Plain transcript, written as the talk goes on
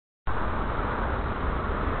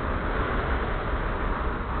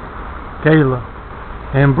Kayla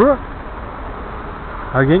and Brooke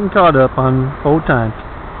are getting caught up on old times.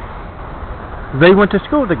 They went to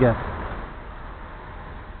school together.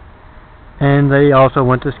 And they also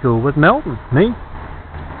went to school with Melton, me.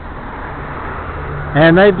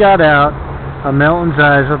 And they've got out a Melton's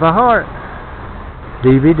Eyes of the Heart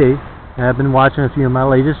DVD. And I've been watching a few of my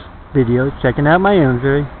latest videos, checking out my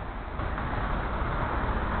imagery.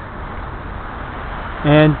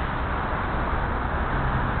 And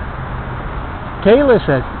Kayla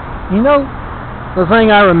says, you know, the thing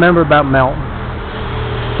I remember about Melton,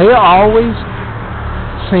 he always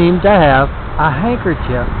seemed to have a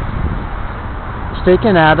handkerchief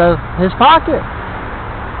sticking out of his pocket.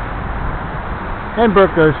 And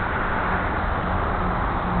Brooke goes,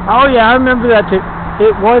 oh yeah, I remember that too.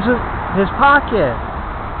 It wasn't his pocket.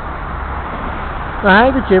 The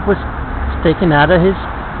handkerchief was sticking out of his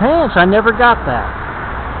pants. I never got that.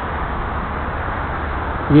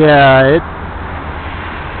 Yeah,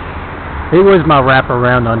 it was my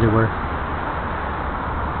wraparound underwear.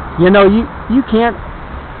 You know, you can't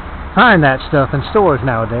find that stuff in stores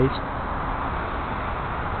nowadays.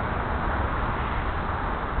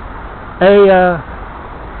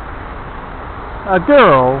 A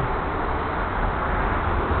girl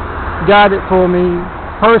got it for me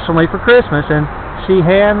personally for Christmas, and she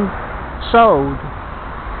hand sewed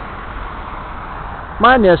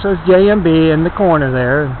my initials J&B in the corner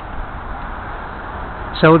there, and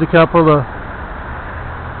sewed a couple of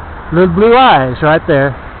little blue eyes right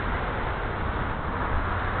there.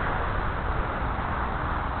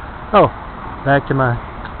 Oh, back to my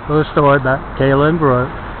little story about Kayla and Brooke.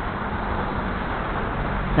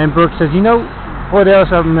 And Brooke says, you know what else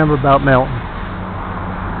I remember about Melton?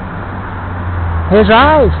 His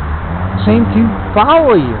eyes seem to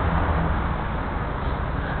follow you,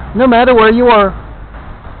 no matter where you are.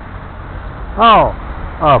 Oh,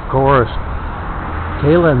 of course,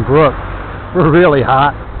 Kayla and Brooke were really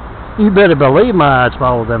hot. You better believe my eyes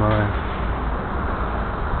followed them around.